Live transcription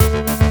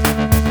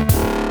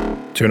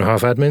Two and a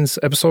Half Admins,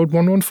 episode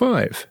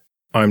 115.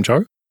 I'm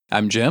Joe.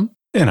 I'm Jim.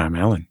 And I'm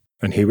Alan.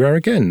 And here we are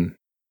again.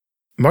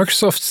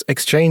 Microsoft's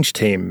Exchange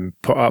team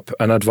put up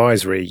an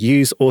advisory,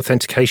 use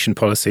authentication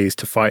policies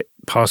to fight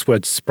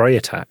password spray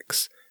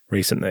attacks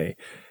recently.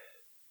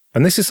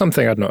 And this is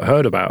something I'd not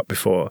heard about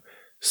before,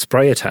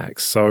 spray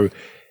attacks. So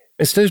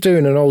instead of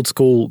doing an old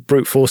school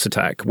brute force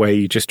attack where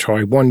you just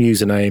try one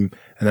username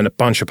and then a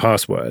bunch of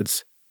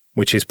passwords,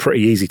 which is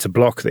pretty easy to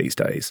block these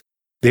days,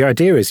 the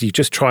idea is you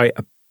just try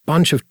a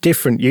bunch of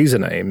different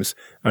usernames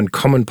and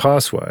common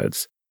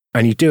passwords,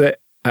 and you do it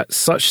at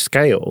such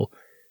scale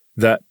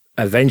that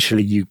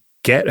eventually you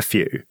get a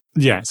few.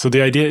 Yeah, so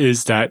the idea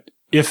is that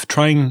if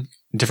trying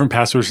different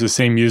passwords to the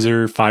same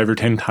user 5 or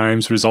 10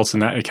 times results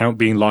in that account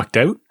being locked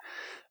out,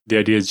 the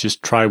idea is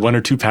just try 1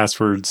 or 2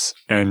 passwords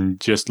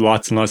and just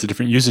lots and lots of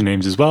different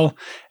usernames as well,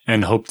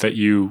 and hope that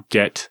you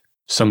get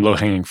some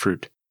low-hanging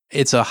fruit.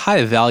 It's a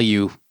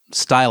high-value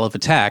style of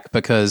attack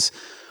because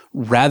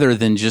rather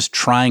than just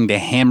trying to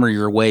hammer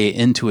your way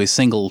into a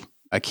single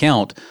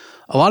account,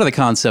 a lot of the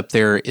concept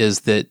there is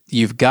that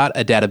you've got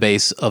a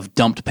database of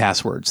dumped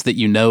passwords that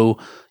you know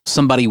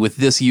somebody with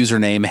this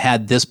username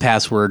had this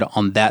password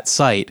on that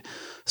site.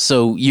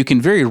 So you can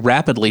very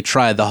rapidly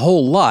try the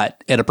whole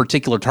lot at a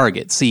particular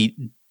target.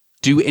 See,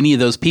 do any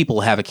of those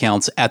people have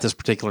accounts at this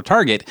particular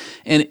target?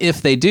 And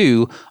if they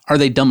do, are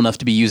they dumb enough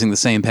to be using the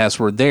same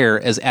password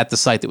there as at the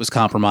site that was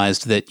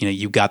compromised that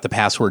you got the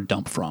password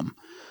dump from?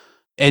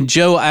 And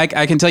Joe, I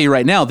can tell you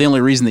right now, the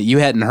only reason that you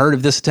hadn't heard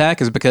of this attack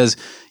is because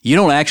you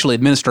don't actually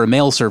administer a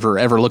mail server or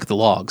ever look at the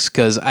logs,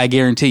 because I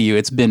guarantee you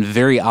it's been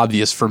very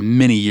obvious for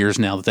many years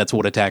now that that's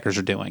what attackers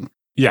are doing.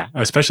 Yeah,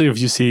 especially if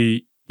you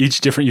see each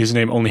different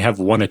username only have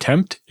one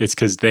attempt, it's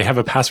because they have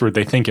a password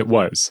they think it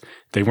was.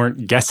 They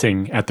weren't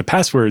guessing at the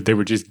password, they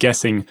were just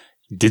guessing,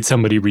 did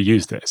somebody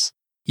reuse this?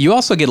 You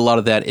also get a lot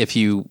of that if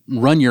you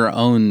run your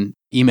own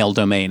email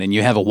domain and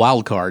you have a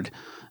wildcard,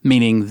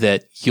 meaning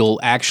that you'll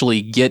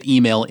actually get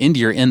email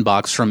into your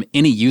inbox from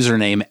any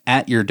username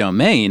at your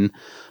domain.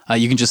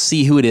 You can just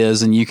see who it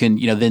is, and you can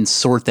then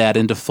sort that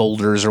into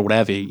folders or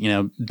whatever,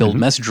 build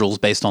message rules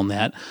based on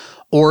that.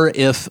 Or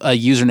if a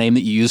username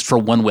that you used for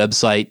one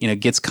website,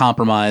 gets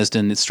compromised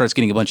and it starts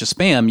getting a bunch of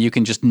spam, you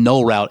can just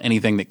null route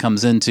anything that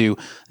comes into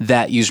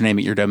that username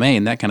at your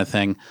domain, that kind of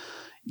thing.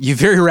 You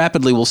very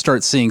rapidly will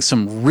start seeing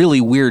some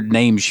really weird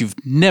names you've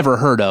never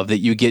heard of that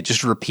you get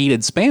just repeated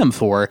spam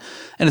for.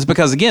 And it's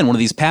because, again, one of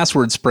these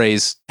password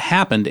sprays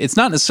happened. It's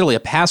not necessarily a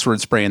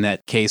password spray in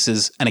that case,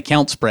 it's an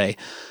account spray.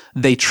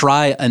 They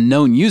try a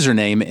known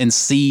username and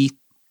see,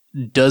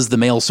 does the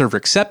mail server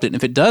accept it? And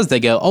if it does, they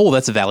go, oh,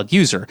 that's a valid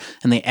user.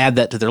 And they add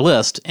that to their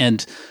list.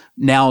 And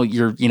now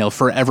you're,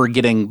 forever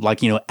getting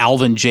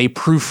Alvin J.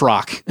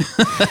 Prufrock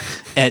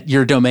at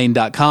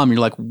yourdomain.com. You're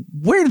like,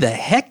 where the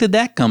heck did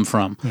that come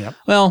from? Yep.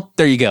 Well,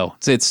 there you go.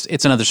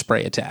 It's another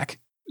spray attack.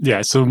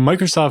 Yeah. So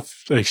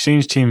Microsoft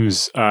Exchange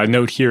team's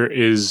note here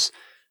is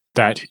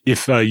that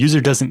if a user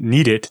doesn't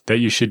need it, that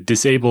you should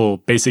disable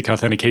basic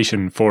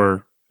authentication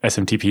for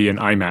SMTP and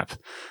IMAP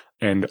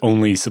and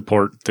only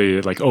support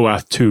the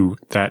OAuth 2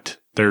 that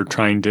they're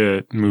trying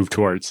to move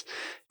towards.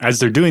 As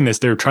they're doing this,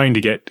 they're trying to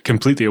get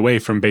completely away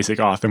from basic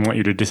auth and want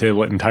you to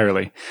disable it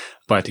entirely.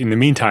 But in the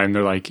meantime,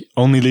 they're like,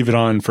 only leave it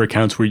on for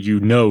accounts where you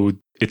know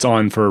it's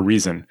on for a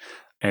reason.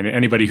 And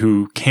anybody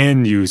who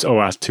can use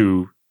OAuth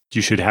 2,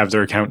 you should have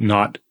their account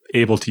not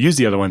able to use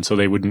the other one so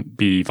they wouldn't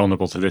be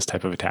vulnerable to this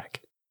type of attack.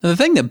 Now, the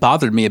thing that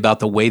bothered me about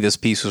the way this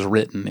piece was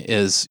written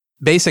is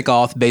basic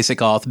auth, basic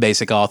auth,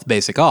 basic auth,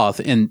 basic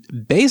auth. And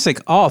basic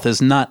auth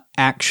is not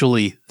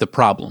actually the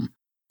problem.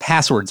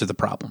 Passwords are the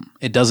problem.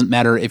 It doesn't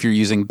matter if you're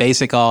using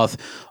basic auth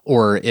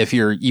or if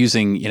you're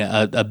using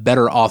a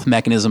better auth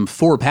mechanism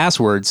for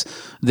passwords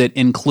that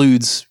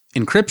includes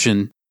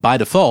encryption. By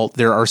default,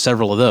 there are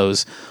several of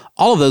those.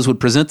 All of those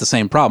would present the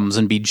same problems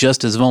and be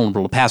just as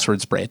vulnerable to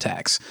password spray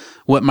attacks.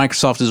 What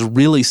Microsoft is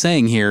really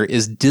saying here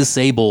is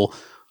disable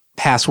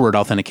password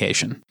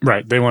authentication.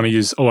 Right. They want to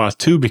use OAuth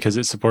 2 because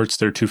it supports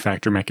their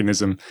two-factor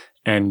mechanism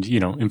and,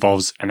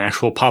 involves an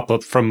actual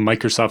pop-up from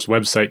Microsoft's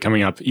website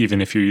coming up,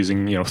 even if you're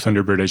using,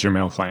 Thunderbird as your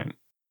mail client.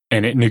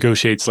 And it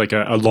negotiates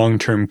a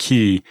long-term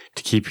key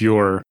to keep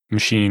your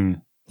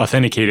machine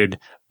authenticated,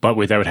 but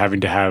without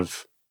having to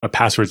have a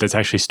password that's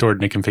actually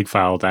stored in a config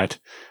file that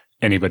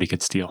anybody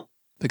could steal.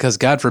 Because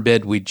God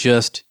forbid we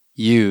just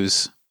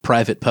use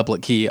private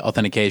public key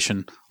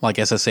authentication like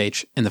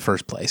SSH in the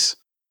first place.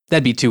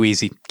 That'd be too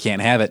easy.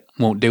 Can't have it.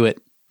 Won't do it.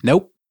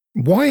 Nope.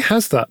 Why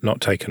has that not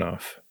taken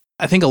off?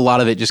 I think a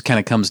lot of it just kind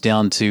of comes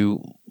down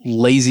to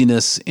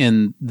laziness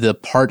in the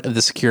part of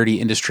the security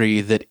industry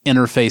that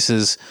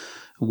interfaces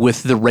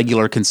with the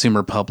regular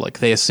consumer public.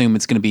 They assume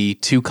it's going to be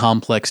too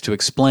complex to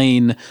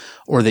explain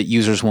or that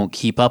users won't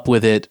keep up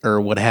with it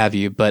or what have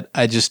you. But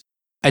I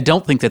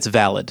don't think that's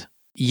valid.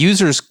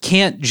 Users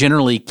can't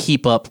generally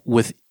keep up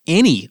with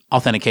any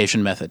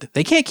authentication method.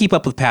 They can't keep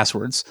up with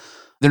passwords.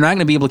 They're not going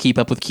to be able to keep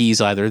up with keys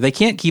either. They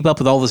can't keep up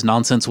with all this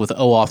nonsense with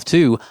OAuth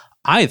 2.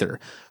 either.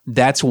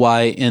 That's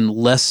why in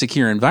less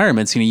secure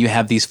environments, you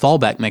have these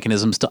fallback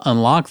mechanisms to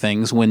unlock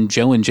things when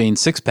Joe and Jane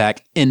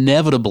Sixpack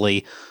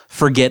inevitably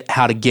forget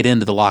how to get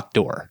into the locked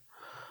door.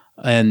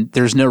 And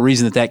there's no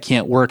reason that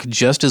can't work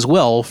just as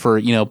well for,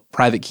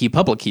 private key,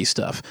 public key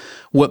stuff.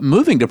 What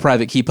moving to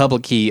private key,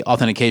 public key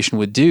authentication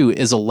would do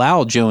is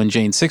allow Joe and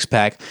Jane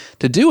Sixpack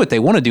to do what they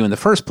want to do in the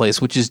first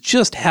place, which is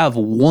just have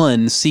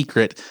one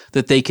secret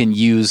that they can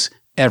use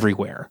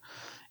everywhere.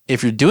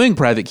 If you're doing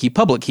private key,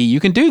 public key, you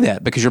can do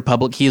that because your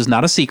public key is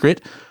not a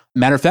secret.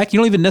 Matter of fact, you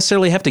don't even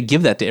necessarily have to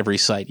give that to every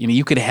site.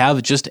 You could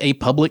have just a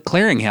public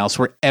clearinghouse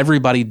where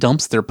everybody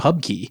dumps their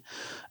pub key.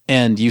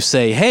 And you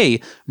say,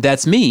 hey,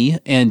 that's me,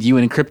 and you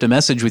encrypt a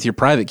message with your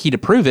private key to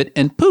prove it,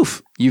 and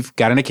poof, you've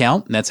got an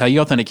account, and that's how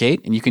you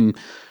authenticate, and you can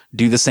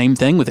do the same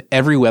thing with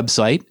every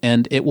website,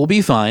 and it will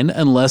be fine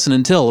unless and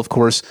until, of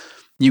course,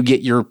 you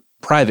get your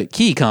private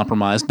key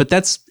compromised. But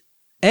that's,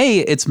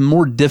 A, it's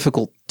more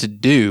difficult to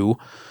do,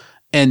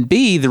 and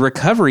B,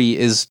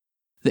 the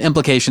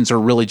implications are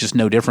really just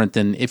no different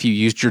than if you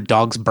used your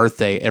dog's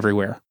birthday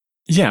everywhere.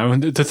 Yeah,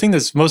 the thing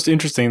that's most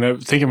interesting,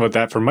 thinking about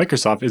that for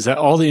Microsoft, is that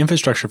all the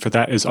infrastructure for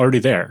that is already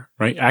there,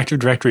 right? Active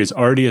Directory is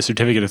already a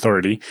certificate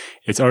authority.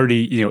 It's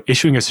already,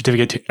 issuing a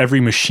certificate to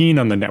every machine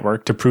on the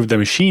network to prove the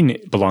machine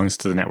belongs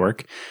to the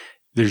network.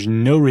 There's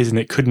no reason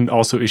it couldn't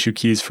also issue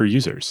keys for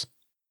users.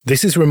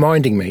 This is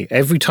reminding me,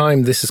 every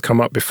time this has come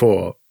up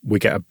before, we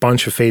get a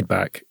bunch of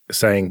feedback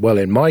saying, well,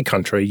 in my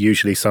country,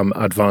 usually some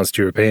advanced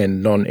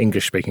European,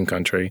 non-English speaking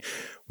country,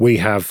 we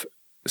have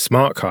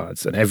smart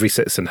cards, and every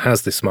citizen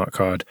has this smart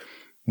card,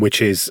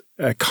 which is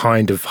a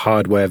kind of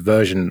hardware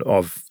version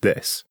of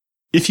this.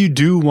 If you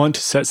do want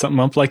to set something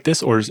up like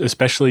this, or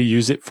especially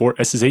use it for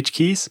SSH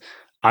keys,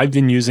 I've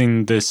been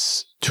using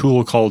this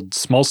tool called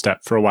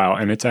SmallStep for a while,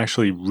 and it's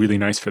actually really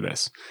nice for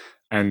this.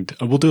 And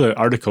we'll do an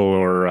article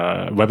or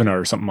a webinar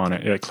or something on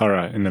it at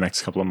Clara in the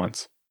next couple of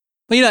months.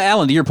 Well,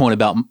 Alan, to your point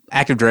about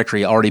Active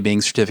Directory already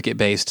being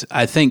certificate-based,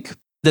 I think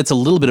that's a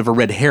little bit of a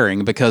red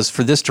herring, because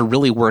for this to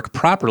really work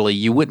properly,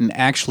 you wouldn't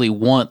actually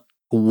want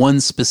one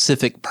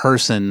specific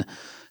person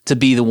to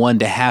be the one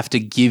to have to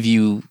give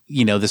you,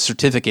 the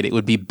certificate. It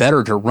would be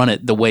better to run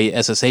it the way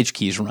SSH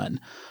keys run.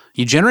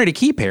 You generate a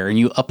key pair and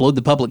you upload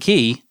the public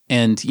key,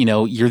 and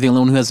you're the only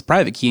one who has the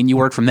private key, and you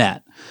work from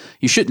that.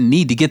 You shouldn't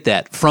need to get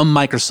that from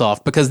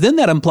Microsoft, because then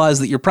that implies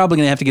that you're probably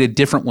going to have to get a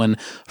different one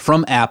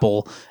from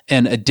Apple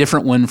and a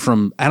different one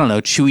from,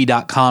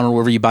 Chewy.com or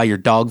wherever you buy your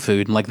dog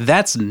food. And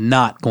that's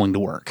not going to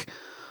work.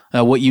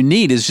 What you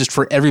need is just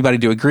for everybody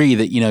to agree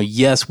that,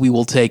 yes, we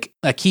will take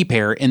a key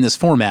pair in this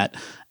format,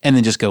 and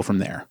then just go from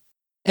there.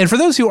 And for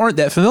those who aren't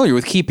that familiar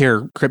with key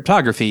pair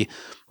cryptography,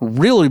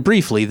 really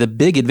briefly, the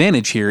big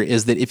advantage here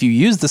is that if you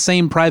use the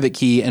same private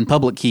key and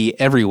public key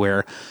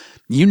everywhere,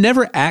 you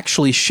never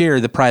actually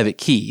share the private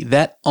key.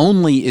 That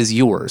only is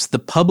yours. The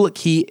public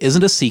key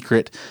isn't a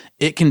secret.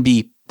 It can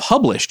be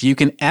published. You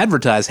can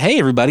advertise, hey,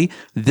 everybody,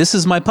 this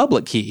is my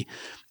public key.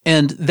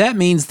 And that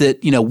means that,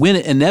 when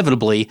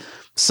inevitably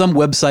some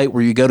website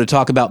where you go to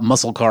talk about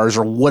muscle cars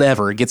or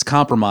whatever gets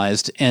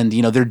compromised and,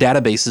 their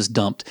database is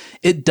dumped,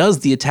 it does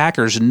the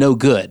attackers no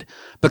good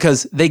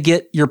because they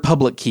get your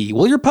public key.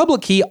 Well, your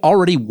public key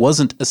already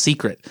wasn't a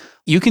secret.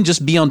 You can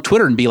just be on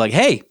Twitter and be like,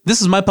 hey,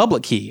 this is my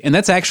public key. And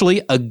that's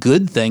actually a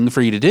good thing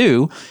for you to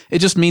do. It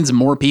just means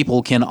more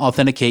people can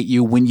authenticate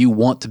you when you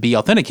want to be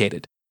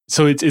authenticated.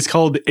 So it's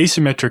called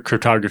asymmetric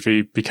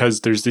cryptography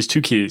because there's these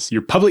two keys.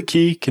 Your public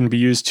key can be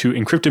used to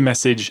encrypt a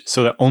message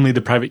so that only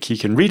the private key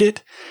can read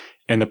it.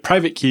 And the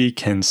private key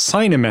can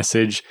sign a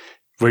message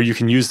where you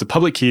can use the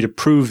public key to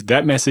prove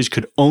that message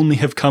could only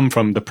have come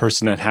from the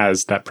person that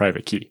has that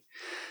private key.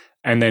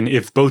 And then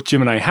if both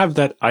Jim and I have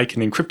that, I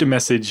can encrypt a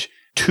message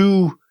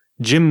to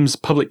Jim's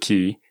public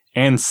key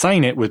and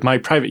sign it with my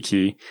private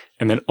key.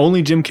 And then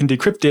only Jim can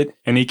decrypt it,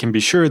 and he can be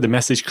sure the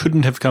message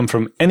couldn't have come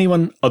from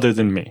anyone other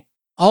than me.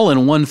 All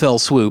in one fell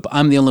swoop.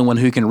 I'm the only one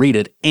who can read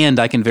it, and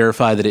I can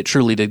verify that it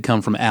truly did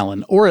come from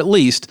Alan, or at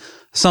least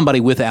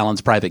somebody with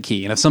Alan's private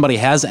key. And if somebody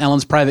has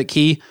Alan's private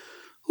key,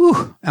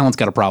 whew, Alan's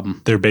got a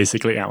problem. They're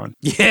basically Alan.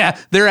 Yeah,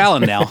 they're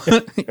Alan now.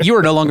 You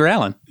are no longer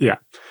Alan. Yeah.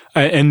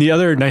 And the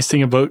other nice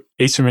thing about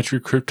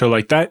asymmetric crypto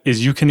like that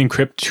is you can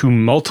encrypt to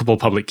multiple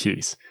public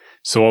keys.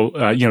 So,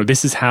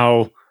 this is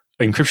how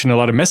encryption in a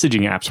lot of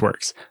messaging apps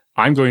works.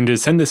 I'm going to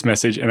send this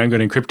message, and I'm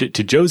going to encrypt it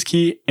to Joe's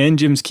key and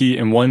Jim's key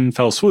in one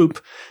fell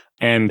swoop.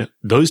 And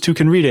those two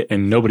can read it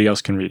and nobody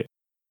else can read it.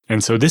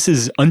 And so this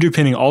is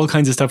underpinning all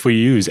kinds of stuff we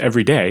use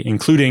every day,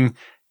 including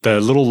the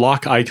little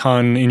lock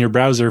icon in your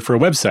browser for a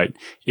website.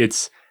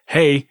 It's,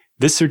 hey,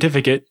 this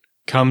certificate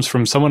comes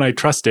from someone I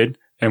trusted.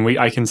 And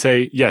I can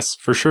say, yes,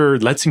 for sure,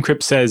 Let's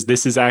Encrypt says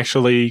this is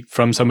actually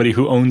from somebody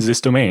who owns this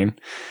domain.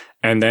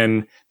 And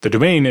then the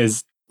domain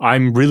is,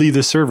 I'm really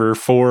the server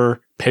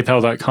for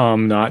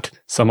PayPal.com, not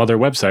some other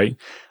website.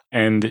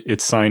 And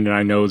it's signed, and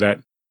I know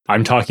that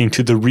I'm talking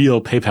to the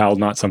real PayPal,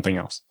 not something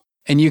else.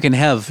 And you can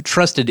have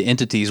trusted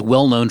entities,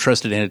 well-known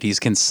trusted entities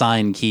can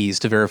sign keys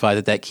to verify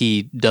that that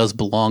key does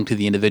belong to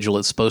the individual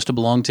it's supposed to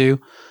belong to.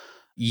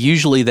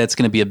 usually that's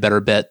going to be a better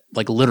bet,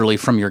 like literally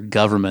from your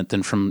government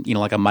than from,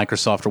 like a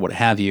Microsoft or what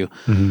have you.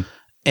 Mm-hmm.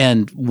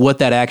 And what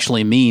that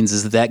actually means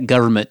is that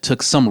government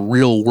took some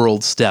real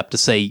world step to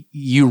say,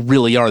 you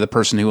really are the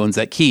person who owns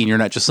that key, and you're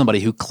not just somebody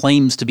who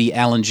claims to be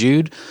Alan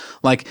Jude.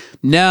 Like,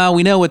 no,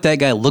 we know what that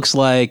guy looks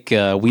like.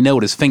 We know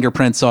what his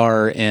fingerprints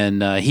are.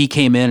 And he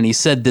came in and he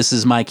said, this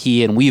is my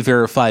key. And we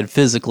verified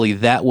physically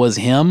that was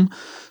him.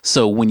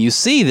 So when you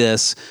see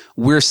this,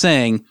 we're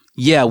saying,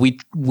 yeah,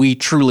 we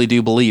truly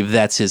do believe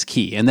that's his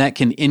key. And that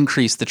can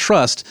increase the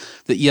trust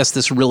that, yes,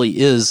 this really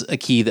is a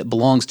key that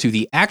belongs to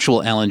the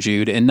actual Alan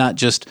Jude and not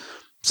just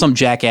some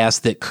jackass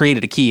that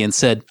created a key and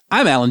said,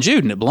 I'm Alan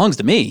Jude and it belongs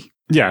to me.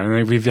 Yeah,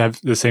 and we have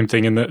the same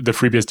thing in the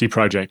FreeBSD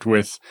project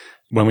with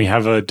when we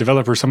have a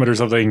developer summit or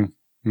something,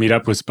 meet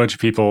up with a bunch of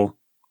people.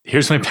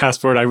 Here's my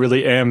passport. I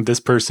really am this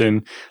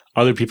person.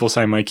 Other people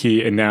sign my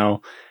key. And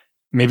now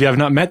maybe I've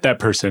not met that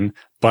person,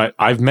 but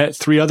I've met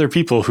 3 other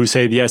people who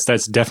say, yes,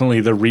 that's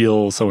definitely the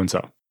real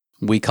so-and-so.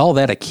 We call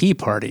that a key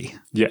party.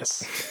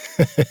 Yes.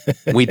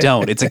 We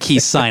don't. It's a key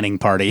signing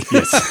party.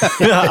 Yes.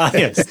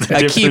 Yes.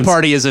 A key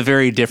party is a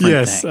very different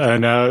thing. Yes.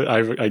 Now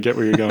I get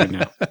where you're going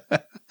now.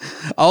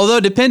 Although,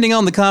 depending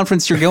on the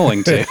conference you're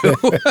going to.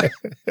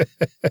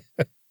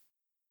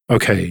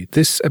 Okay,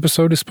 this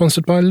episode is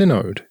sponsored by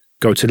Linode.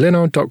 Go to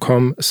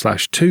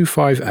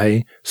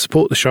linode.com/25A,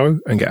 support the show,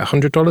 and get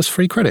 $100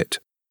 free credit.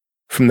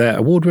 From their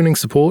award-winning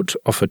support,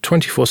 offered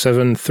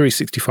 24/7,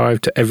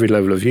 365 to every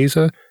level of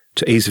user,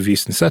 to ease of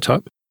use and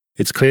setup,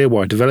 it's clear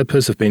why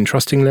developers have been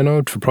trusting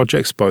Linode for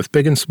projects both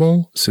big and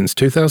small since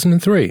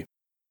 2003.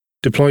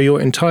 Deploy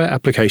your entire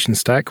application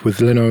stack with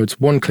Linode's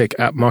one-click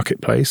app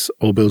marketplace,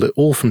 or build it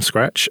all from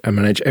scratch and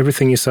manage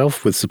everything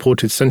yourself with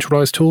supported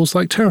centralized tools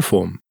like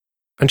Terraform.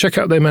 And check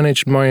out their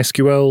managed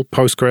MySQL,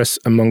 Postgres,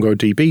 and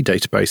MongoDB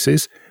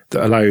databases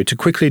that allow you to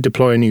quickly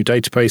deploy a new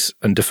database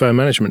and defer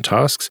management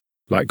tasks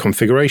like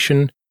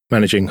configuration,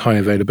 managing high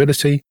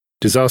availability,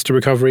 disaster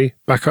recovery,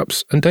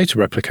 backups, and data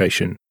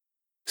replication.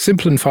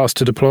 Simple and fast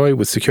to deploy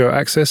with secure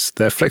access,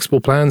 their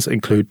flexible plans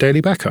include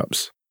daily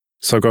backups.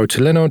 So go to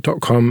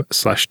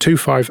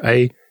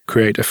linode.com/25A,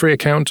 create a free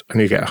account,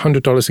 and you get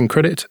 $100 in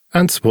credit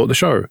and support the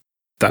show.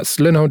 That's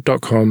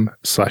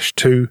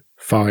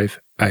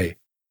linode.com/25A.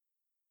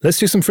 Let's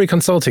do some free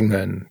consulting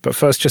then. But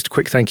first, just a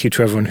quick thank you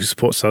to everyone who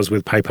supports us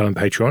with PayPal and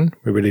Patreon.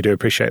 We really do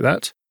appreciate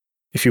that.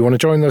 If you want to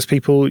join those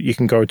people, you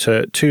can go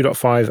to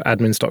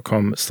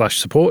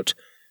 2.5admins.com/support.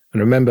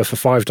 And remember, for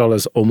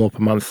 $5 or more per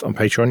month on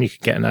Patreon, you can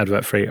get an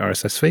advert-free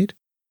RSS feed.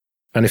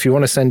 And if you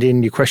want to send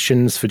in your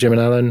questions for Jim and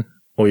Alan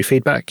or your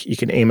feedback, you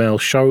can email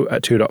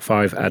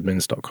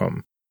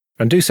show@2.5admins.com.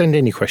 And do send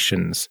in your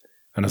questions.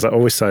 And as I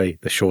always say,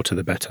 the shorter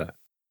the better.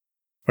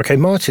 Okay,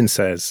 Martin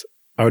says,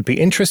 I would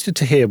be interested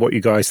to hear what you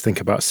guys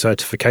think about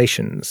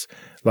certifications,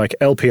 like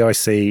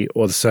LPIC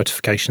or the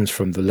certifications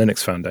from the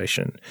Linux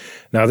Foundation.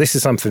 Now, this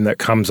is something that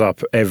comes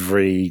up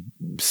every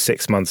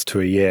 6 months to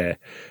a year.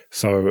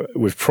 So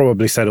we've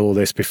probably said all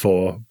this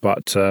before,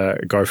 but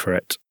go for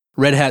it.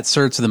 Red Hat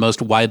certs are the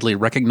most widely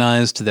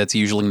recognized. That's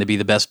usually going to be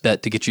the best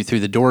bet to get you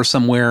through the door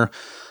somewhere.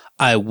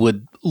 I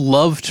would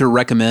love to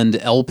recommend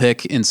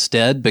LPIC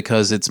instead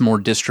because it's more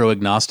distro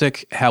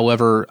agnostic.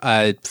 However,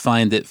 I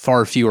find that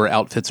far fewer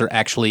outfits are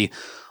actually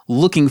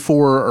looking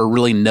for or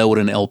really know what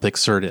an LPIC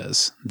cert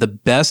is. The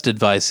best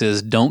advice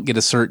is don't get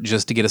a cert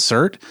just to get a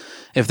cert.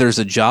 If there's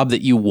a job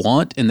that you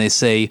want and they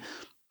say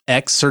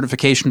X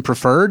certification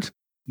preferred,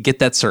 get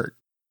that cert.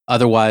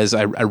 Otherwise,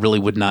 I really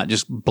would not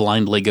just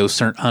blindly go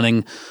cert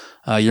hunting.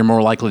 You're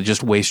more likely to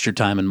just waste your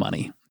time and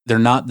money. They're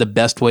not the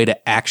best way to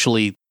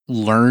actually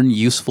learn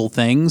useful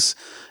things.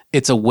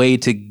 It's a way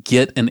to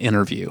get an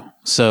interview.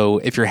 So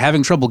if you're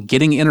having trouble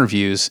getting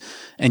interviews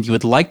and you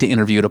would like to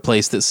interview at a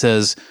place that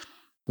says,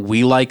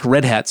 we like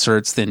Red Hat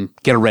certs, then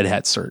get a Red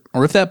Hat cert.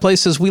 Or if that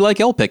place says, we like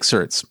LPIC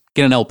certs,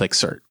 get an LPIC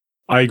cert.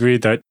 I agree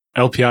that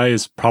LPI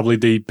is probably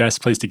the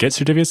best place to get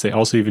certificates. They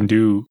also even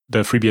do the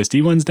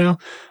FreeBSD ones now,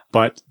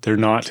 but they're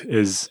not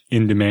as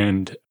in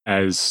demand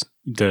as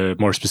the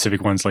more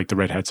specific ones like the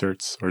Red Hat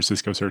certs or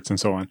Cisco certs and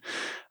so on.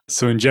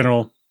 So in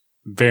general,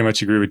 very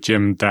much agree with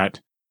Jim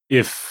that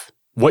if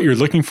what you're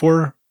looking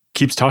for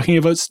keeps talking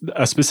about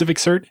a specific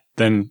cert,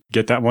 then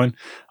get that one.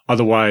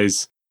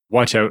 Otherwise,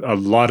 watch out. A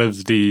lot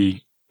of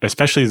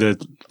especially the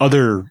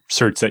other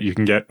certs that you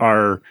can get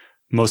are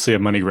mostly a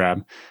money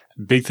grab.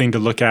 Big thing to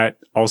look at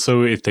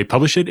also, if they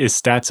publish it, is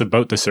stats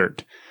about the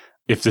cert.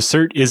 If the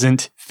cert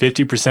isn't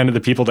 50% of the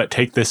people that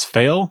take this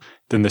fail,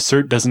 then the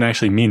cert doesn't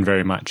actually mean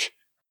very much.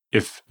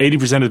 If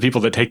 80% of the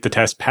people that take the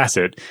test pass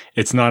it,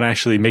 it's not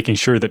actually making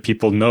sure that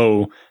people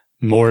know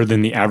more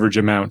than the average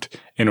amount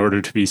in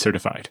order to be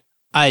certified.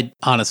 I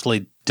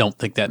honestly don't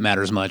think that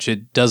matters much.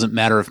 It doesn't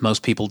matter if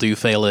most people do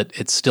fail it.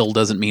 It still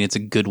doesn't mean it's a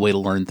good way to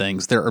learn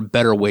things. There are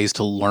better ways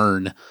to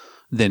learn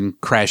than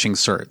crashing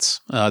certs.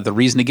 The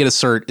reason to get a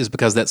cert is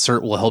because that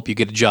cert will help you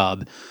get a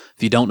job.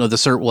 If you don't know the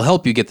cert will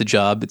help you get the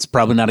job, it's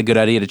probably not a good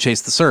idea to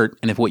chase the cert.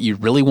 And if what you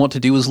really want to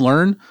do is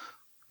learn,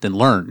 then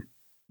learn.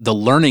 The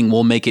learning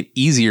will make it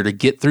easier to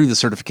get through the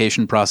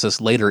certification process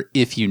later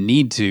if you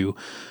need to.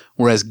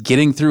 Whereas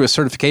getting through a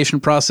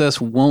certification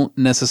process won't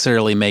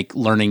necessarily make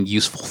learning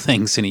useful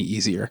things any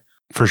easier.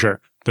 For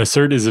sure. The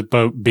cert is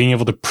about being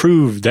able to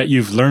prove that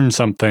you've learned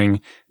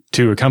something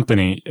to a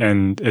company,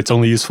 and it's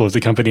only useful if the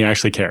company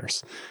actually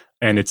cares.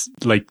 And it's,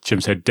 like Jim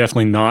said,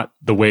 definitely not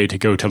the way to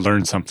go to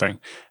learn something,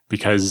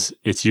 because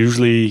it's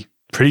usually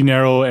pretty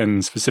narrow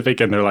and specific,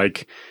 and they're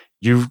like,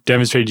 you've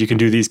demonstrated you can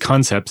do these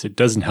concepts. It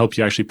doesn't help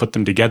you actually put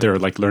them together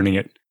like learning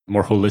it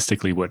more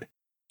holistically would.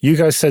 You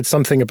guys said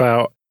something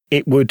about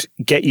it would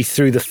get you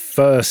through the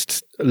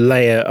first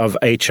layer of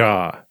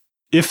HR.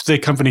 If the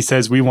company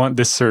says, we want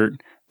this cert,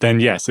 then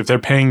yes, if they're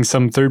paying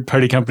some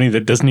third-party company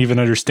that doesn't even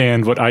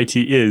understand what IT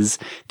is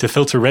to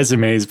filter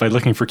resumes by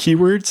looking for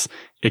keywords,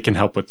 it can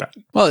help with that.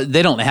 Well,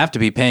 they don't have to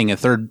be paying a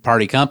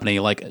third-party company.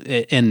 Like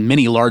in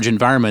many large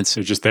environments,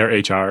 It's just their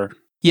HR.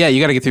 yeah,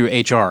 you got to get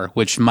through HR,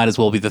 which might as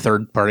well be the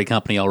third-party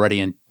company already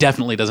and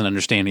definitely doesn't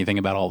understand anything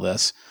about all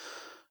this.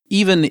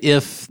 Even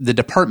if the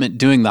department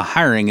doing the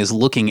hiring is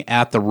looking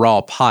at the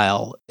raw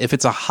pile, if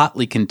it's a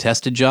hotly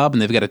contested job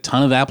and they've got a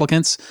ton of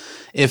applicants,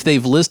 if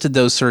they've listed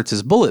those certs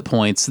as bullet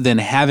points, then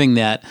having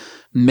that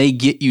may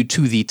get you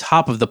to the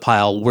top of the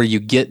pile where you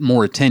get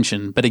more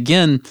attention. But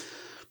again,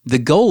 the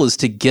goal is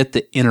to get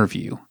the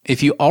interview.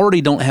 If you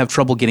already don't have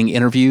trouble getting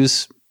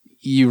interviews,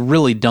 you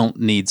really don't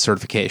need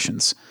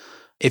certifications.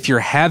 If you're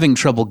having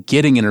trouble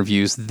getting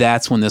interviews,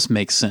 that's when this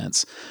makes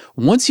sense.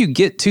 Once you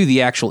get to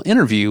the actual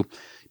interview,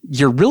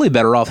 you're really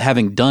better off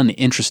having done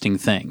interesting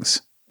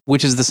things,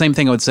 which is the same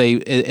thing I would say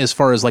as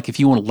far as like if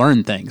you want to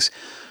learn things.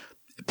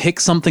 Pick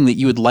something that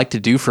you would like to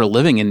do for a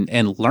living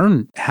and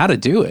learn how to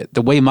do it.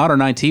 The way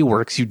modern IT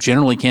works, you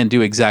generally can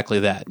do exactly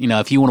that. You know,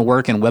 if you want to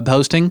work in web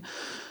hosting,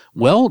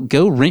 well,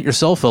 go rent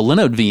yourself a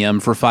Linode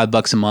VM for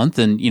 $5 a month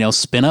and, you know,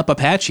 spin up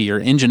Apache or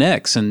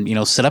Nginx and, you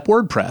know, set up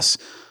WordPress.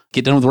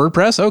 Get done with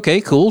WordPress? Okay,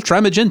 cool. Try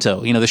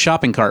Magento, you know, the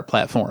shopping cart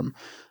platform.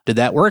 Did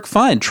that work?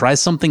 Fine. Try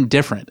something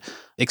different.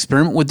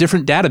 Experiment with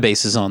different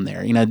databases on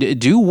there. You know,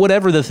 do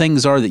whatever the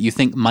things are that you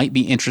think might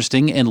be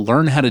interesting and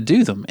learn how to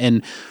do them.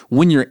 And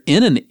when you're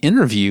in an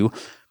interview,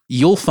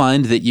 you'll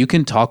find that you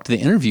can talk to the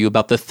interview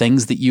about the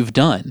things that you've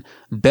done.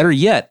 Better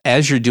yet,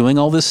 as you're doing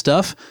all this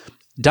stuff,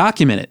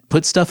 document it.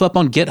 Put stuff up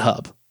on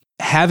GitHub.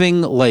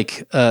 Having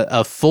like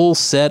a full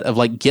set of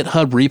like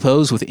GitHub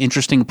repos with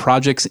interesting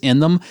projects in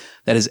them,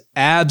 that is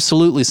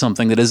absolutely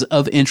something that is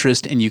of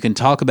interest and you can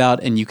talk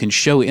about and you can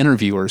show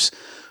interviewers.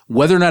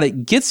 Whether or not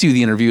it gets you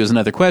the interview is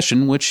another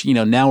question, which, you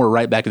know, now we're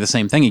right back to the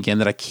same thing again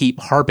that I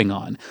keep harping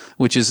on,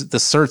 which is the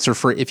certs are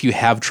for if you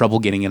have trouble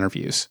getting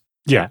interviews.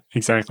 Yeah,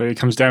 exactly. It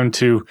comes down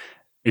to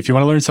if you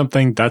want to learn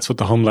something, that's what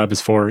the home lab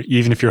is for,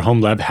 even if your home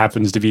lab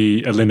happens to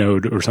be a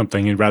Linode or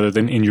something and rather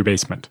than in your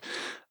basement.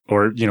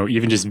 Or, you know,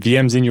 even just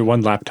VMs in your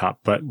one laptop.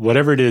 But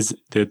whatever it is,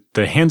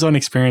 the hands-on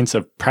experience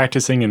of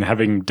practicing and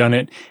having done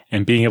it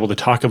and being able to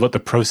talk about the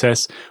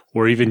process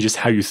or even just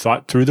how you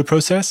thought through the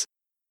process,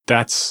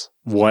 that's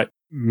what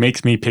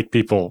makes me pick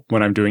people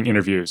when I'm doing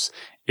interviews,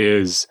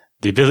 is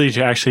the ability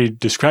to actually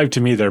describe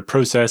to me their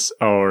process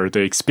or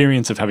the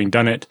experience of having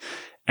done it,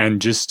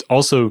 and just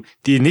also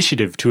the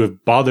initiative to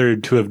have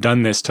bothered to have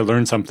done this to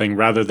learn something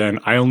rather than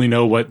I only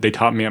know what they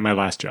taught me at my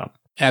last job.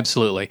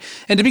 Absolutely.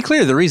 And to be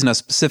clear, the reason I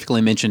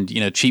specifically mentioned, you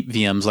know, cheap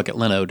VMs like at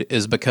Linode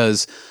is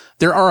because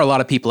there are a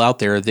lot of people out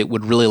there that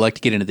would really like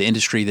to get into the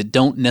industry that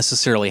don't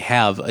necessarily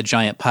have a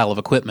giant pile of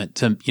equipment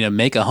to, you know,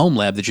 make a home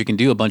lab that you can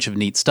do a bunch of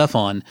neat stuff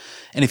on.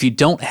 And if you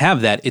don't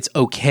have that, it's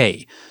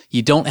okay.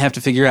 You don't have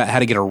to figure out how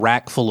to get a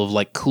rack full of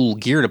like cool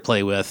gear to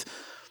play with.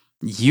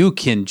 You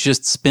can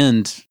just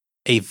spend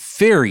a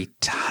very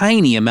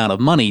tiny amount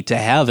of money to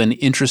have an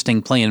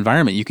interesting play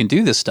environment you can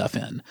do this stuff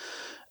in.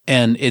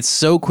 And it's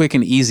so quick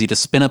and easy to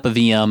spin up a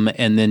VM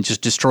and then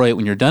just destroy it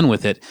when you're done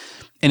with it.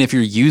 And if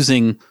you're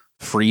using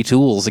free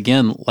tools,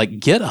 again, like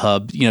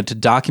GitHub, you know, to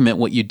document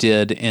what you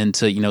did and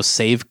to, you know,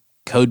 save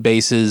code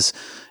bases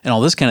and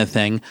all this kind of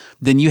thing,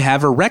 then you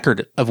have a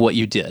record of what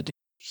you did.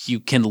 You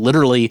can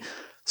literally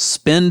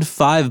spend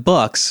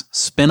 $5,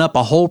 spin up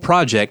a whole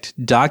project,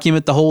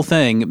 document the whole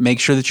thing, make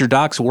sure that your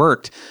docs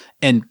worked,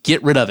 and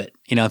get rid of it.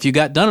 You know, if you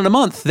got done in a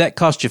month, that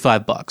cost you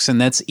 $5.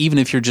 And that's even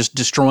if you're just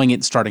destroying it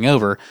and starting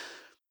over.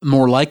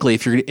 More likely,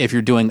 if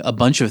you're doing a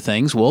bunch of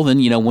things, well,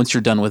 then, you know, once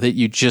you're done with it,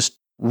 you just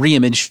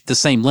reimage the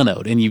same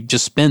Linode and you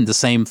just spend the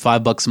same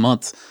 $5 a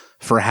month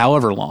for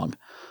however long.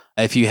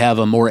 If you have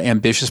a more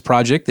ambitious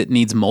project that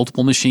needs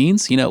multiple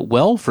machines, you know,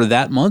 well, for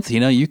that month, you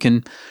know, you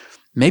can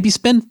maybe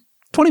spend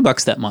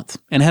 $20 that month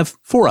and have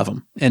 4 of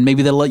them. And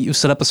maybe they'll let you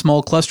set up a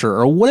small cluster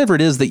or whatever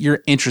it is that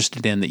you're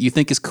interested in, that you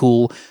think is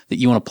cool, that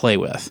you want to play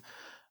with.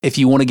 If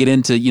you want to get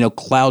into, you know,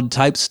 cloud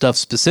type stuff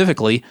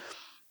specifically,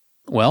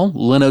 well,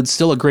 Linode's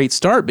still a great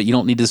start, but you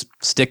don't need to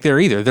stick there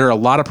either. There are a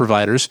lot of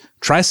providers.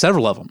 Try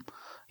several of them.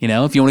 You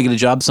know, if you want to get a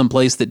job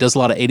someplace that does a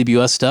lot of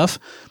AWS stuff,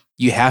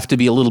 you have to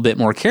be a little bit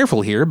more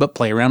careful here, but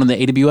play around in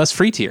the AWS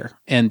free tier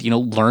and, you know,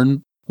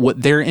 learn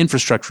what their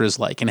infrastructure is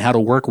like and how to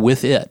work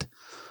with it.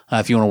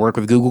 If you want to work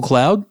with Google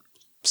Cloud,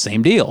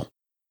 same deal.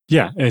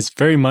 Yeah, and it's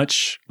very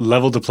much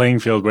leveled the playing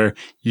field where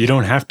you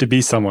don't have to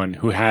be someone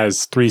who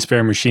has 3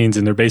 spare machines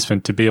in their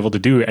basement to be able to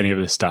do any of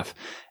this stuff.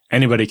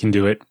 Anybody can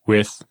do it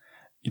with,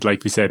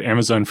 like we said,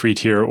 Amazon free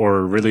tier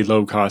or really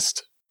low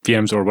cost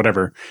VMs or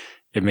whatever.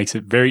 It makes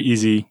it very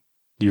easy.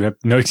 You have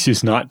no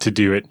excuse not to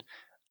do it.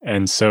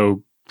 And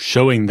so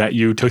showing that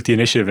you took the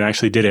initiative and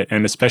actually did it,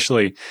 and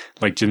especially,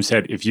 like Jim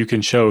said, if you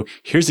can show,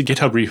 here's a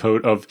GitHub repo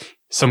of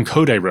some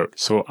code I wrote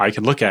so I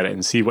can look at it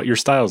and see what your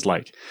style's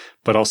like.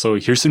 But also,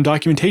 here's some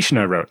documentation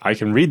I wrote. I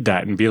can read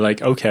that and be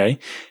like, okay,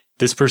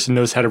 this person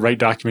knows how to write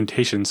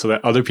documentation so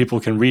that other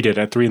people can read it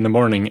at 3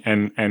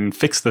 a.m. and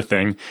fix the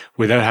thing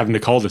without having to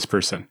call this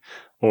person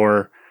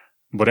or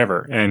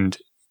whatever. And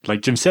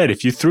like Jim said,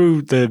 if you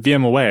threw the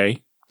VM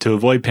away to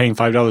avoid paying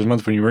 $5 a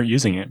month when you weren't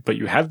using it, but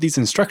you have these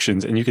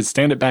instructions and you can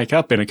stand it back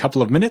up in a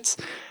couple of minutes,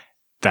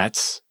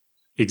 that's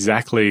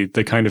exactly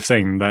the kind of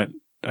thing that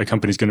a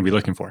company's going to be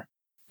looking for.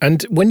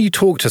 And when you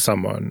talk to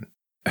someone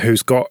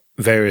who's got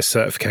various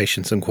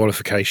certifications and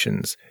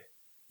qualifications,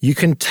 you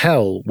can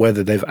tell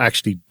whether they've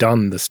actually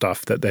done the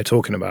stuff that they're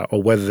talking about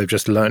or whether they've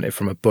just learned it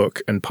from a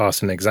book and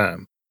passed an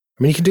exam.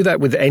 I mean, you can do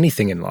that with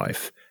anything in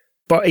life,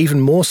 but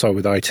even more so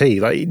with IT.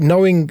 Like,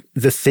 knowing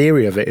the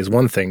theory of it is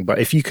one thing, but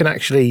if you can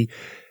actually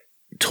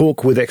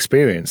talk with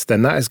experience,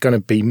 then that is going to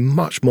be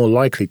much more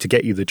likely to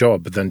get you the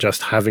job than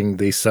just having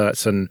these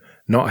certs and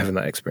not having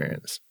that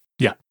experience.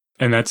 Yeah.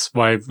 And that's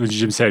why, as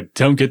Jim said,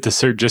 don't get the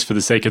cert just for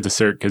the sake of the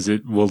cert, because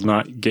it will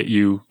not get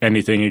you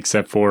anything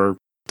except for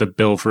the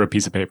bill for a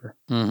piece of paper.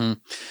 Mm-hmm.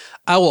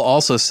 I will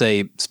also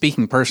say,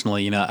 speaking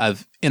personally,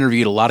 I've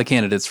interviewed a lot of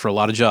candidates for a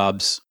lot of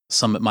jobs,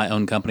 some at my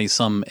own company,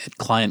 some at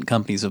client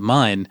companies of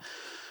mine.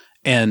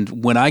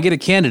 And when I get a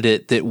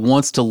candidate that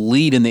wants to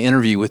lead in the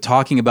interview with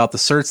talking about the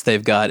certs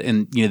they've got,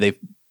 and they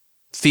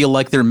feel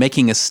like they're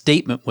making a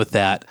statement with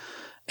that,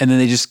 and then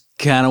they just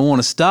kind of want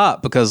to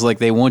stop because like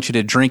they want you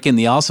to drink in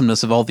the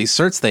awesomeness of all these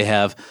certs they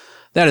have,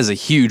 that is a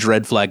huge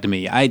red flag to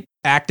me. I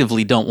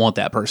actively don't want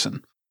that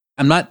person.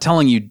 I'm not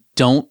telling you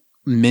don't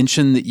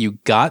mention that you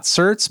got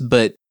certs,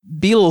 but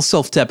be a little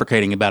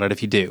self-deprecating about it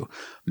if you do.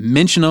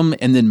 Mention them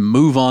and then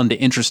move on to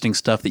interesting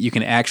stuff that you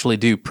can actually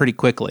do pretty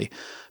quickly.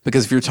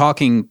 Because if you're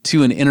talking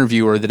to an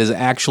interviewer that is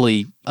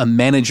actually a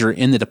manager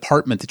in the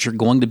department that you're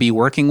going to be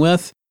working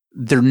with,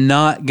 they're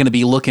not going to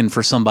be looking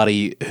for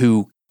somebody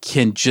who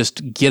can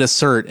just get a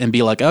cert and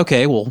be like,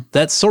 okay, well,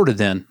 that's sorted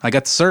then. I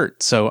got the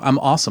cert, so I'm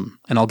awesome,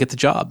 and I'll get the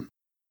job.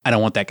 I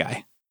don't want that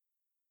guy.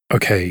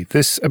 Okay,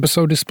 this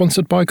episode is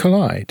sponsored by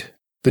Kolide.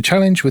 The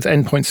challenge with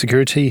endpoint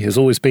security has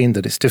always been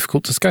that it's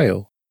difficult to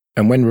scale,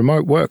 and when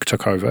remote work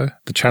took over,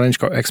 the challenge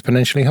got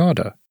exponentially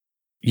harder.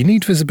 You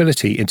need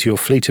visibility into your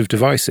fleet of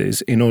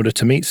devices in order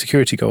to meet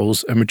security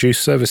goals and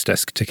reduce service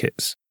desk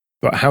tickets.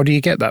 But how do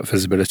you get that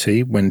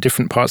visibility when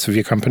different parts of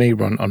your company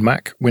run on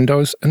Mac,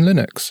 Windows, and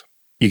Linux?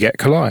 You get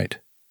Kolide.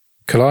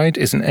 Kolide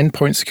is an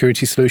endpoint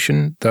security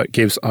solution that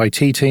gives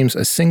IT teams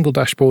a single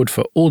dashboard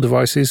for all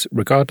devices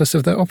regardless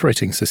of their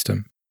operating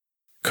system.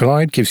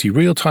 Kolide gives you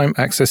real-time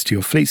access to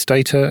your fleet's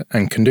data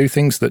and can do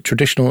things that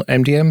traditional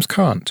MDMs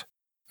can't.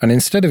 And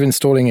instead of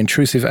installing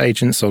intrusive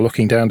agents or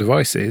locking down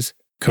devices,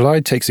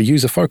 Kolide takes a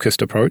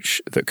user-focused approach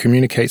that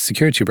communicates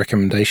security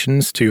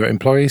recommendations to your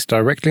employees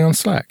directly on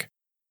Slack.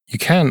 You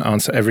can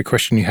answer every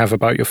question you have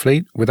about your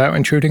fleet without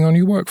intruding on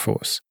your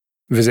workforce.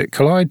 Visit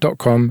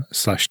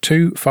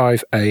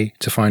kolide.com/25A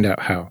to find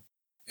out how.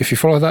 If you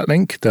follow that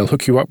link, they'll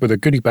hook you up with a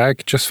goodie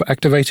bag just for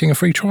activating a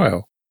free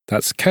trial.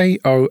 That's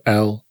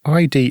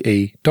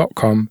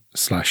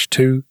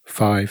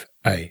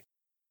kolide.com/25A.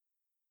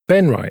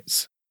 Ben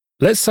writes,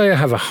 let's say I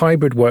have a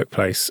hybrid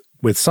workplace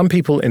with some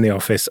people in the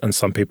office and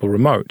some people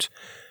remote.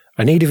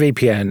 I need a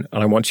VPN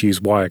and I want to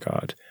use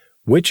WireGuard.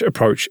 Which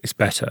approach is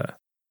better?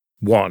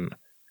 1.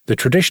 The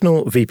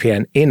traditional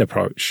VPN-in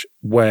approach,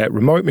 where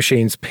remote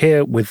machines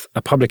peer with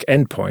a public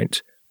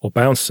endpoint or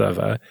bounce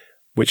server,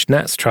 which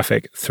nets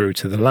traffic through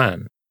to the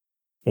LAN.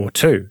 Or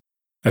 2.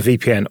 A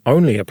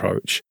VPN-only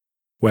approach,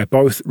 where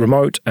both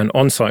remote and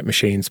on-site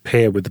machines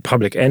peer with the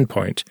public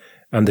endpoint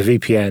and the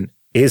VPN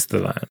is the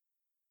LAN.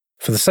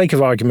 For the sake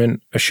of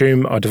argument,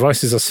 assume our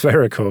devices are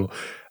spherical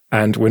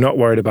and we're not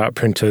worried about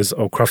printers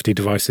or crufty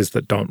devices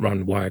that don't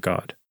run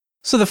WireGuard.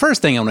 So the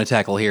first thing I want to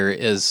tackle here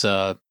is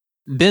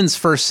Ben's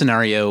first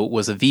scenario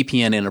was a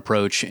VPN-in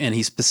approach, and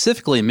he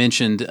specifically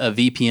mentioned a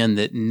VPN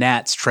that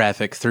NATs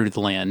traffic through to the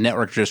LAN,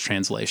 network address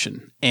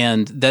translation.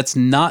 And that's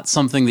not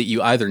something that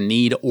you either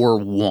need or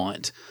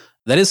want.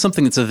 That is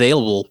something that's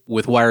available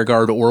with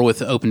WireGuard or with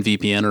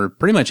OpenVPN or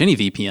pretty much any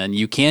VPN.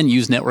 You can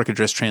use network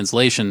address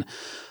translation.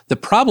 The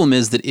problem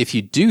is that if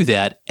you do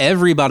that,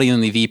 everybody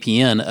on the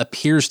VPN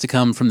appears to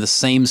come from the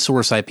same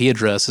source IP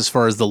address as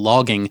far as the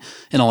logging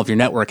in all of your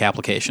network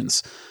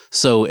applications.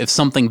 So if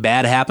something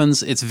bad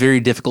happens, it's very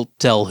difficult to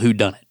tell who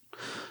done it.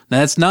 Now,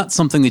 that's not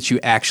something that you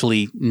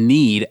actually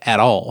need at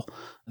all.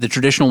 The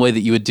traditional way that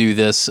you would do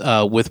this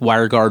with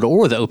WireGuard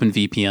or the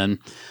OpenVPN.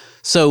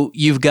 So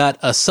you've got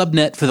a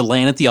subnet for the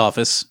LAN at the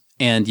office,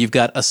 and you've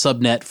got a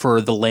subnet for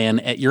the LAN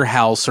at your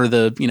house or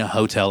the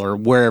hotel or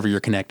wherever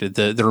you're connected,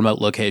 the remote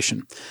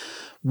location.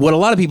 What a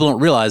lot of people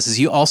don't realize is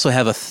you also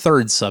have a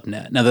third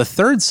subnet. Now, the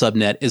third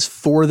subnet is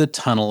for the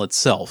tunnel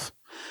itself.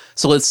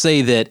 So let's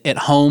say that at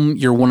home,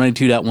 you're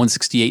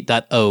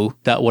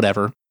 192.168.0.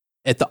 whatever.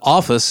 At the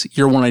office,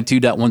 you're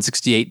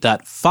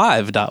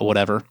 192.168.5.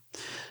 whatever.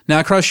 Now,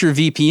 across your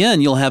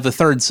VPN, you'll have a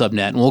third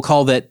subnet, and we'll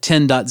call that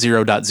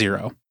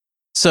 10.0.0.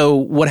 So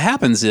what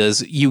happens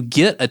is you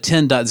get a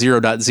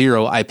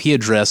 10.0.0 IP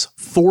address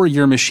for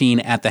your machine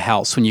at the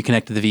house when you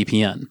connect to the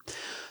VPN.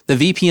 The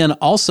VPN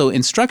also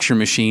instructs your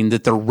machine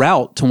that the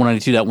route to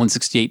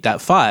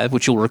 192.168.5,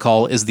 which you'll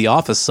recall is the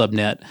office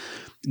subnet,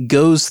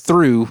 goes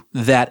through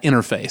that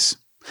interface.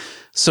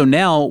 So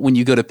now when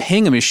you go to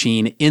ping a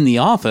machine in the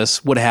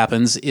office, what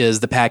happens is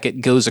the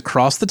packet goes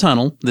across the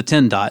tunnel, the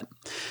 10 dot.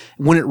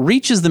 When it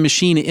reaches the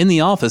machine in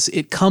the office,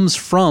 it comes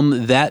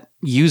from that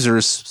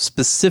user's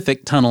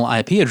specific tunnel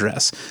IP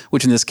address,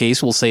 which in this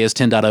case we'll say is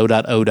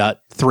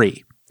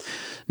 10.0.0.3.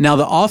 Now,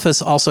 the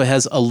office also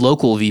has a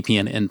local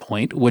VPN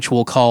endpoint, which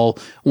we'll call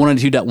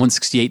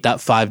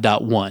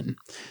 192.168.5.1.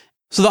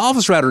 So the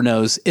office router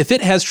knows if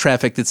it has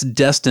traffic that's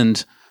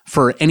destined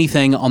for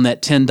anything on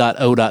that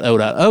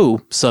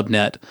 10.0.0.0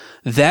 subnet,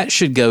 that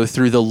should go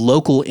through the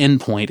local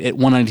endpoint at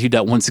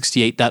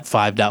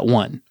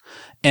 192.168.5.1.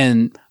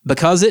 And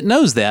because it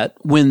knows that,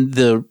 when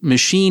the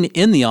machine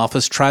in the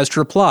office tries to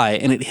reply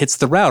and it hits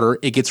the router,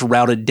 it gets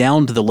routed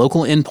down to the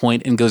local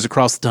endpoint and goes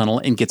across the tunnel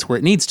and gets where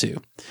it needs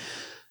to.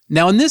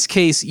 Now, in this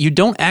case, you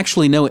don't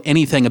actually know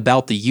anything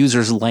about the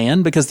user's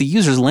LAN because the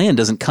user's LAN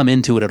doesn't come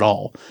into it at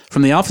all.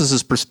 From the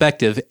office's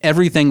perspective,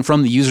 everything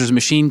from the user's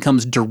machine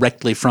comes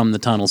directly from the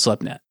tunnel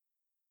subnet.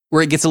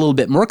 Where it gets a little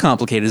bit more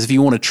complicated is if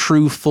you want a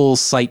true full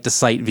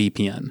site-to-site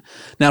VPN.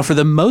 Now, for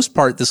the most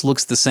part, this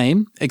looks the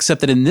same,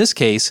 except that in this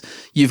case,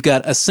 you've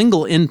got a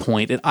single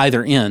endpoint at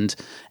either end,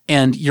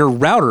 and your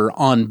router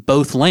on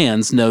both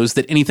LANs knows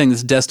that anything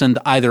that's destined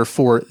either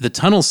for the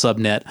tunnel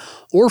subnet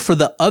or for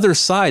the other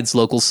side's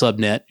local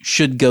subnet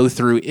should go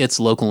through its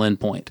local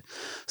endpoint.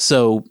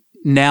 So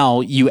now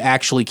you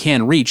actually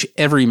can reach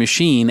every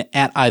machine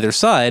at either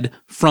side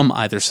from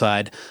either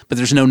side, but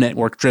there's no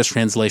network address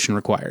translation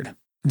required.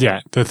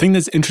 Yeah, the thing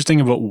that's interesting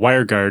about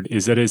WireGuard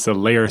is that it's a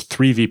layer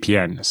 3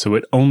 VPN, so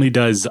it only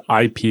does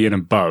IP and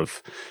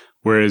above,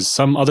 whereas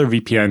some other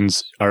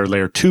VPNs are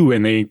layer 2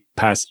 and they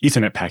pass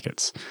Ethernet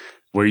packets,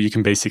 where you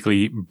can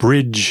basically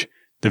bridge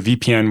the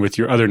VPN with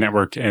your other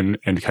network and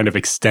kind of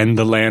extend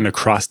the LAN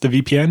across the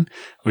VPN,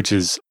 which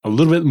is a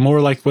little bit more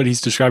like what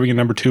he's describing in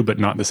number 2, but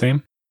not the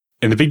same.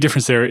 And the big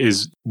difference there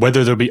is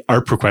whether there'll be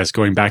ARP requests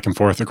going back and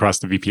forth across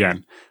the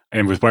VPN.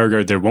 And with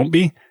WireGuard, there won't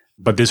be.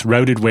 But this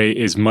routed way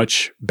is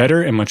much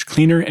better and much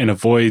cleaner and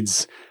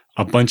avoids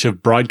a bunch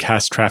of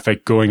broadcast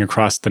traffic going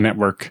across the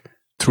network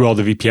through all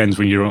the VPNs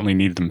when you only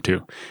need them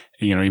to.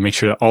 You know, you make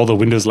sure that all the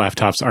Windows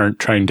laptops aren't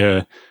trying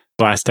to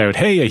blast out,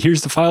 hey,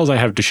 here's the files I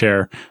have to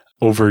share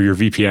over your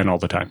VPN all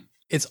the time.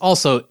 It's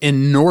also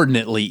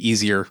inordinately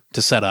easier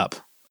to set up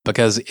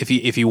because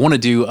if you want to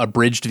do a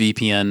bridged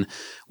VPN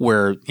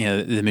where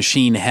the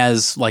machine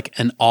has like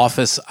an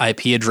office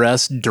IP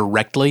address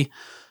directly,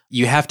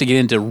 you have to get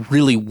into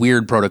really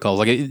weird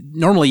protocols.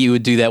 Normally you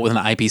would do that with an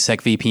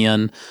IPsec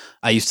VPN.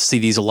 I used to see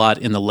these a lot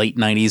in the late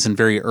 90s and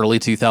very early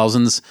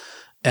 2000s.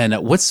 And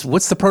what's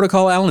the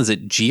protocol, Alan? Is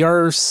it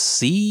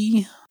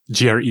GRC?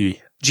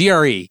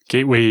 GRE.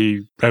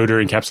 Gateway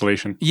Router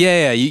Encapsulation.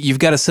 Yeah. You've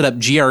got to set up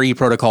GRE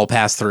protocol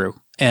pass-through.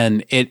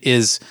 And it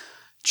is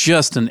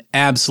just an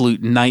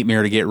absolute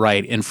nightmare to get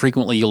right. And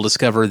frequently you'll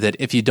discover that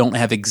if you don't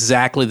have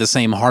exactly the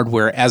same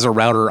hardware as a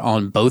router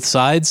on both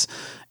sides,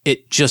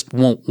 it just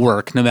won't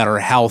work no matter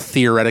how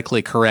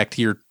theoretically correct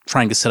you're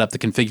trying to set up the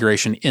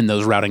configuration in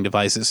those routing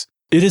devices.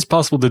 It is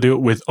possible to do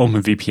it with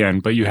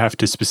OpenVPN, but you have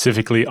to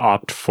specifically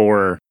opt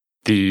for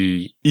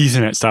the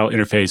Ethernet style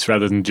interface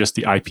rather than just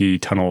the IP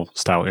tunnel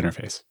style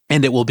interface.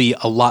 And it will be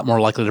a lot more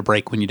likely to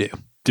break when you do.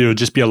 There'll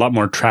just be a lot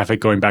more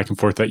traffic going back and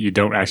forth that you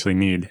don't actually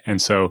need.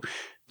 And so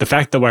the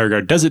fact that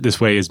WireGuard does it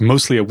this way is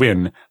mostly a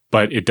win,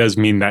 but it does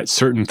mean that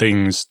certain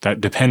things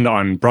that depend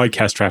on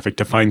broadcast traffic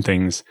to find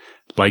things,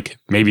 like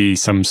maybe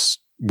some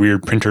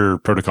weird printer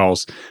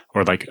protocols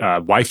or like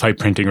Wi-Fi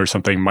printing or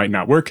something might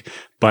not work.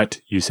 But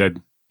you said,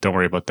 don't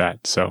worry about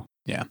that. So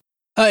yeah.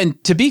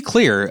 And to be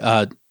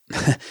clear,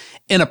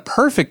 in a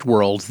perfect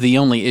world, the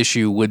only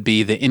issue would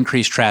be the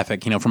increased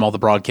traffic, from all the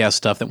broadcast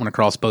stuff that went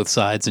across both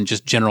sides and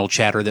just general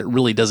chatter that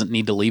really doesn't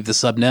need to leave the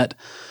subnet.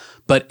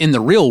 But in the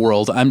real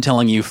world, I'm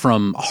telling you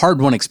from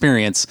hard-won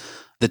experience,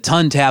 the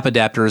TUN tap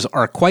adapters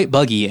are quite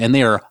buggy and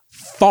they are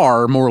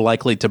far more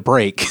likely to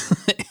break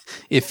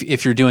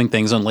if you're doing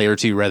things on layer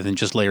 2 rather than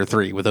just layer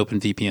 3 with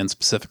OpenVPN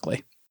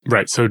specifically.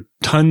 Right. So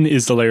TUN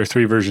is the layer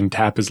 3 version,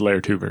 TAP is the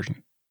layer 2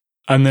 version.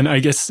 And then I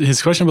guess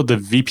his question about the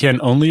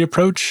VPN-only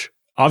approach,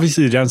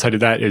 obviously the downside of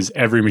that is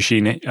every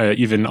machine,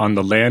 even on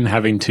the LAN,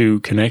 having to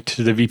connect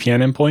to the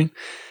VPN endpoint.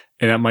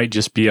 And that might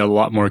just be a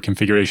lot more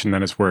configuration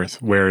than it's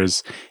worth.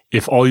 Whereas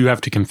if all you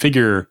have to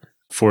configure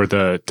for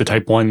the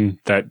type 1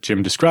 that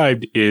Jim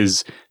described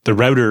is the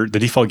router, the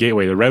default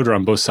gateway, the router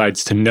on both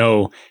sides to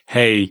know,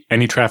 hey,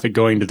 any traffic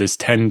going to this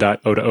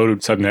 10.0.0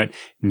 subnet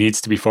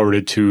needs to be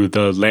forwarded to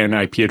the LAN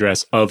IP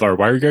address of our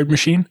WireGuard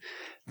machine.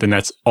 Then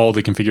that's all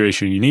the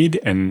configuration you need.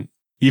 And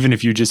even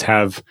if you just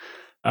have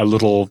a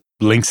little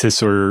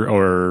Linksys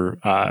or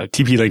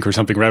TP-Link or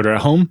something router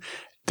at home,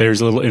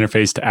 there's a little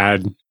interface to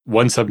add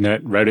one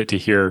subnet, route it to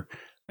here,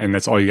 and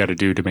that's all you got to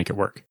do to make it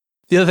work.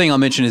 The other thing I'll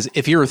mention is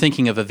if you're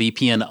thinking of a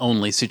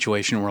VPN-only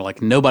situation where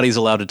like nobody's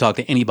allowed to talk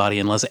to anybody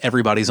unless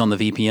everybody's on the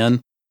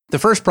VPN, the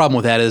first problem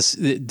with that is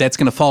that's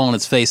going to fall on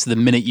its face the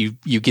minute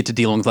you get to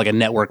dealing with like a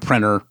network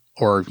printer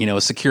or, you know,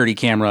 a security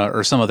camera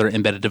or some other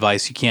embedded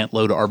device you can't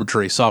load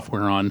arbitrary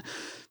software on.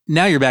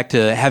 Now you're back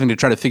to having to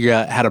try to figure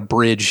out how to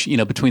bridge, you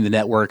know, between the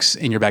networks,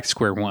 and you're back to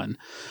square one.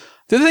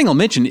 The other thing I'll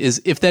mention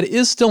is if that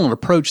is still an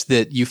approach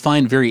that you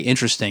find very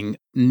interesting,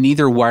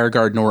 neither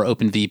WireGuard nor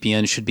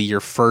OpenVPN should be your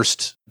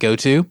first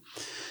go-to.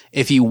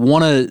 If you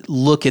want to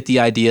look at the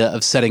idea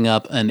of setting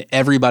up an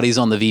everybody's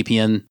on the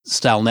VPN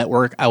style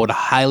network, I would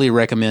highly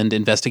recommend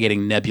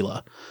investigating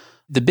Nebula.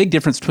 The big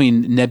difference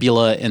between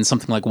Nebula and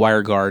something like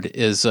WireGuard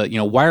is,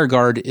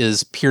 WireGuard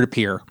is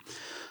peer-to-peer.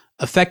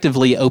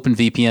 Effectively,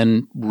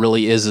 OpenVPN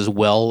really is as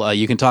well.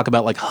 You can talk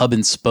about like hub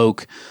and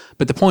spoke,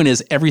 but the point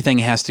is everything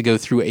has to go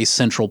through a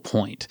central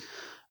point.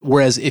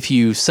 Whereas if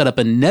you set up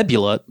a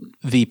Nebula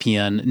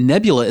VPN,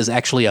 Nebula is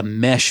actually a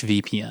mesh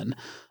VPN.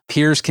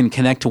 Peers can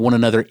connect to one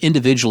another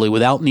individually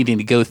without needing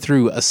to go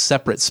through a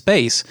separate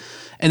space.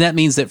 And that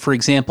means that, for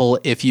example,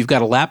 if you've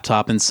got a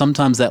laptop and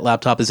sometimes that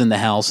laptop is in the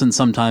house and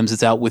sometimes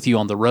it's out with you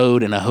on the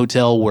road, in a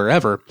hotel,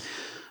 wherever,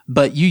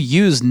 but you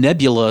use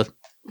Nebula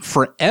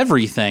for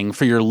everything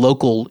for your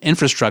local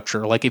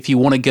infrastructure. Like if you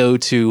want to go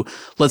to,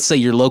 let's say,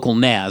 your local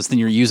NAS, then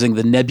you're using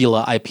the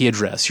Nebula IP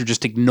address. You're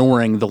just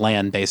ignoring the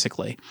LAN,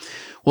 basically.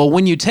 Well,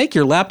 when you take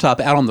your laptop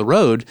out on the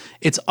road,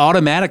 it's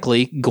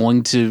automatically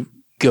going to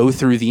go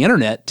through the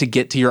internet to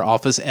get to your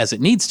office as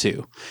it needs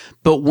to.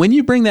 But when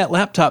you bring that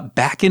laptop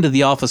back into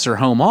the office or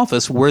home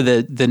office where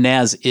the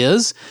NAS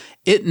is,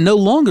 it no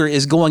longer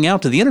is going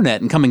out to the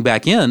internet and coming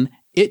back in.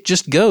 It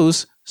just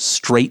goes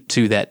straight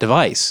to that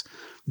device.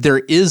 There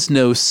is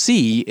no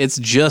C, it's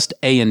just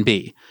A and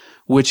B,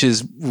 which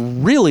is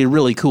really,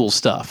 really cool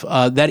stuff.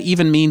 That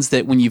even means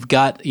that when you've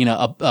got,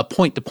 a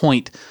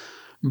point-to-point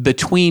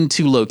between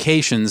two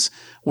locations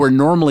where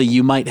normally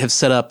you might have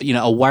set up, a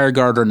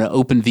WireGuard or an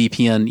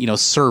OpenVPN,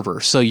 server.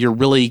 So you're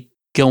really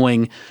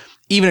going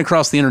even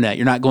across the internet.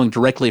 You're not going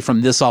directly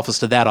from this office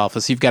to that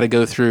office. You've got to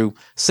go through,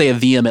 say, a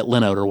VM at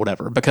Linode or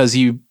whatever, because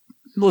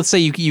let's say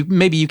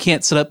you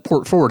can't set up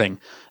port forwarding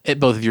at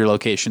both of your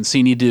locations, so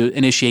you need to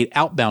initiate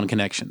outbound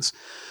connections.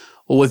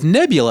 Well, with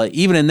Nebula,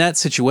 even in that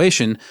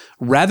situation,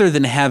 rather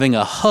than having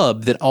a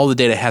hub that all the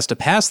data has to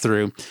pass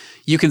through,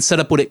 you can set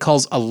up what it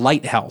calls a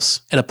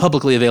lighthouse at a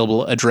publicly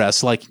available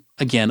address, like,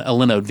 again, a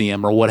Linode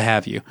VM or what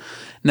have you.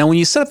 Now, when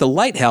you set up the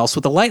lighthouse,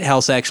 what the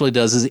lighthouse actually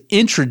does is it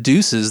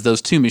introduces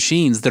those two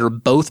machines that are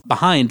both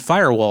behind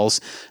firewalls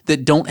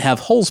that don't have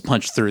holes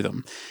punched through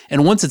them.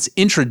 And once it's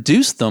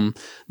introduced them,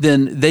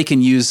 then they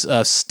can use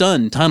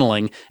stun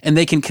tunneling, and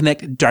they can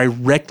connect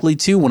directly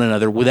to one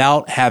another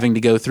without having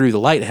to go through the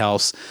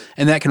lighthouse.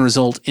 And that can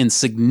result in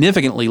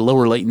significantly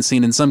lower latency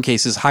and in some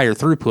cases higher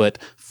throughput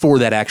for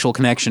that actual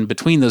connection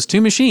between those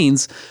two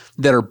machines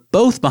that are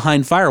both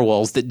behind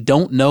firewalls that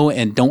don't know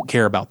and don't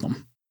care about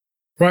them.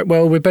 Right,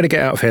 well, we better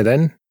get out of here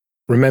then.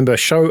 Remember,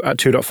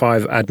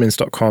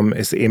 show@2.5admins.com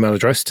is the email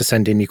address to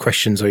send in your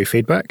questions or your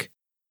feedback.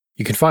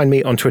 You can find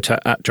me on Twitter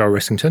 @Joel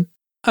Rissington.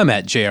 I'm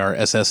at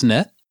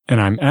JRSSNet. And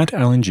I'm at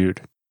Alan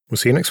Jude. We'll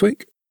see you next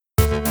week.